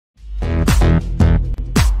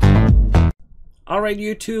All right,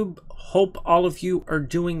 YouTube, hope all of you are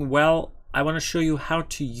doing well. I want to show you how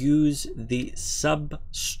to use the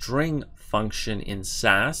substring function in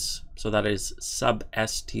SAS. So that is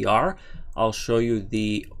substr. I'll show you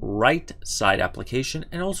the right side application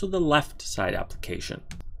and also the left side application.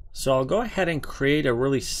 So I'll go ahead and create a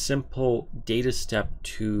really simple data step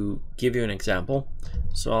to give you an example.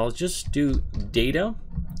 So I'll just do data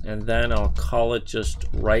and then I'll call it just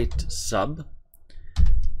right sub.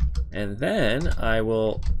 And then I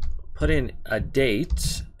will put in a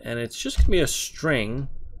date, and it's just gonna be a string,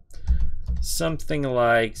 something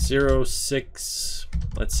like 06,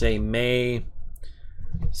 let's say May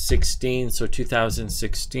 16, so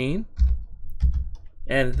 2016.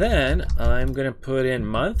 And then I'm gonna put in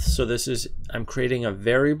month. So this is, I'm creating a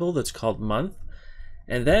variable that's called month.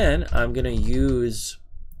 And then I'm gonna use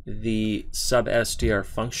the substr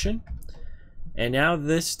function. And now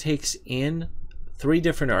this takes in three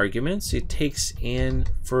different arguments. It takes in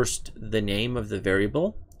first the name of the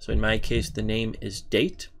variable. So in my case, the name is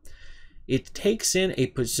date. It takes in a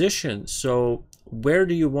position. So where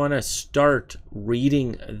do you want to start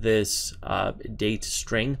reading this date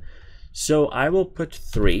string? So I will put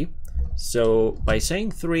 3. So by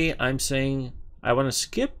saying 3, I'm saying I want to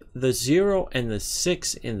skip the 0 and the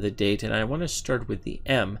 6 in the date, and I want to start with the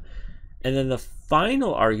M. And then the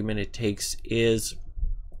final argument it takes is,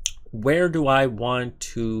 where do I want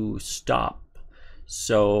to stop?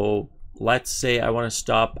 So let's say I want to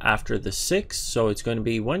stop after the 6. So it's going to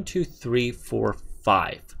be 1, 2, 3, 4,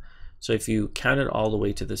 5. So if you count it all the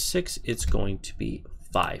way to the 6, it's going to be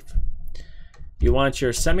 5. You want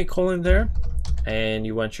your semicolon there, and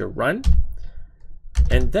you want your run.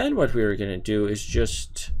 And then what we're going to do is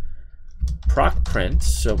just proc print.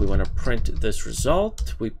 So we want to print this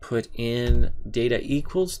result. We put in data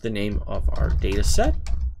equals the name of our data set,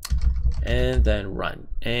 and then run.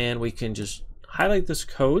 And we can just highlight this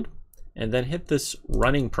code and then hit this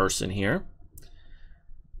running person here.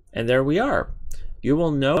 And there we are. You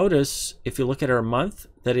will notice if you look at our month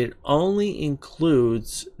that it only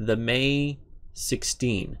includes the May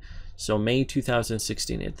 16. So May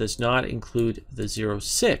 2016. It does not include the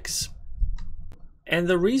 06. And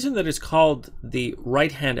the reason that it's called the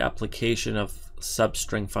right-hand application of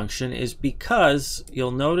substring function is because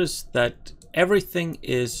you'll notice that everything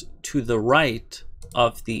is to the right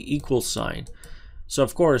of the equal sign. So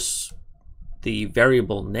of course the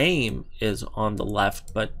variable name is on the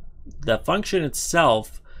left, but the function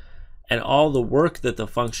itself and all the work that the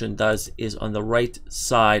function does is on the right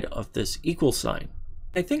side of this equal sign.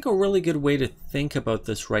 I think a really good way to think about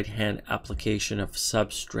this right-hand application of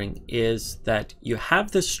substring is that you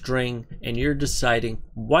have this string and you're deciding,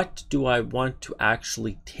 what do I want to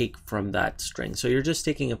actually take from that string? So you're just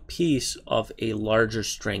taking a piece of a larger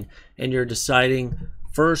string and you're deciding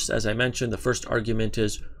first, as I mentioned, the first argument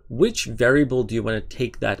is which variable do you want to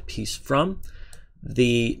take that piece from?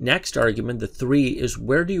 The next argument, the 3, is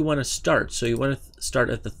where do you want to start? So you want to start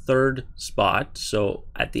at the third spot, so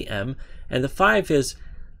at the M. And the 5 is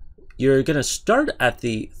you're going to start at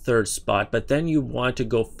the third spot, but then you want to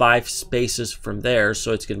go 5 spaces from there.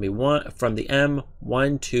 So it's going to be 1 from the M,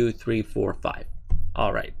 1, 2, 3, 4, 5.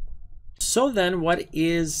 All right. So then what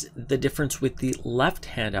is the difference with the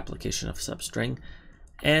left-hand application of substring?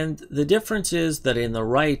 And the difference is that in the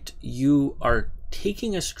right, you are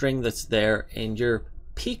taking a string that's there and you're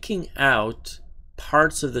picking out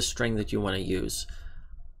parts of the string that you want to use.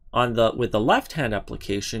 With the left-hand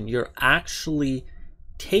application, you're actually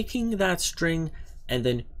taking that string and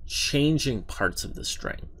then changing parts of the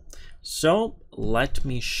string. So let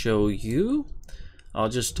me show you. I'll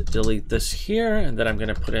just delete this here and then I'm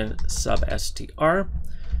going to put in substr.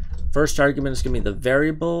 First argument is going to be the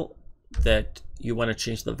variable that you want to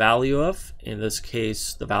change the value of. In this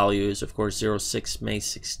case, the value is of course 06 May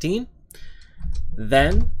 16.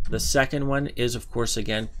 Then the second one is of course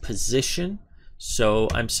again position. So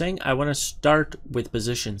I'm saying I want to start with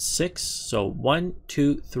position 6. So 1,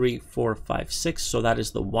 2, 3, 4, 5, 6. So that is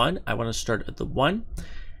the 1. I want to start at the 1.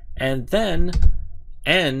 And then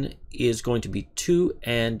n is going to be 2.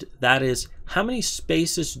 And that is how many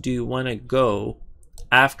spaces do you want to go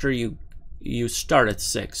after you start at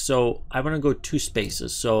 6. So I want to go 2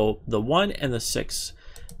 spaces. So the 1 and the 6,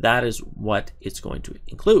 that is what it's going to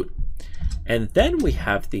include. And then we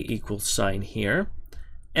have the equal sign here.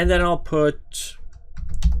 And then I'll put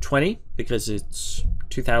 20 because it's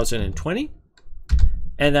 2020.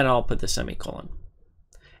 And then I'll put the semicolon.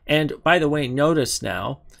 And by the way, notice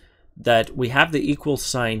now that we have the equal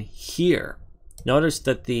sign here. Notice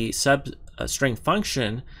that the substring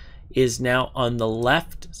function is now on the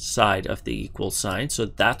left side of the equal sign. So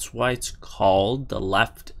that's why it's called the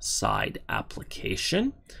left side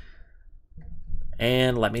application.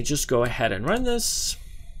 And let me just go ahead and run this.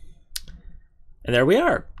 And there we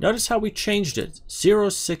are. Notice how we changed it.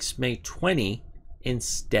 06 May 20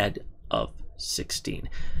 instead of 16.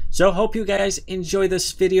 So hope you guys enjoy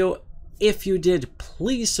this video. If you did,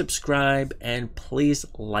 please subscribe and please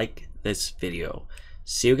like this video.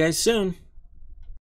 See you guys soon.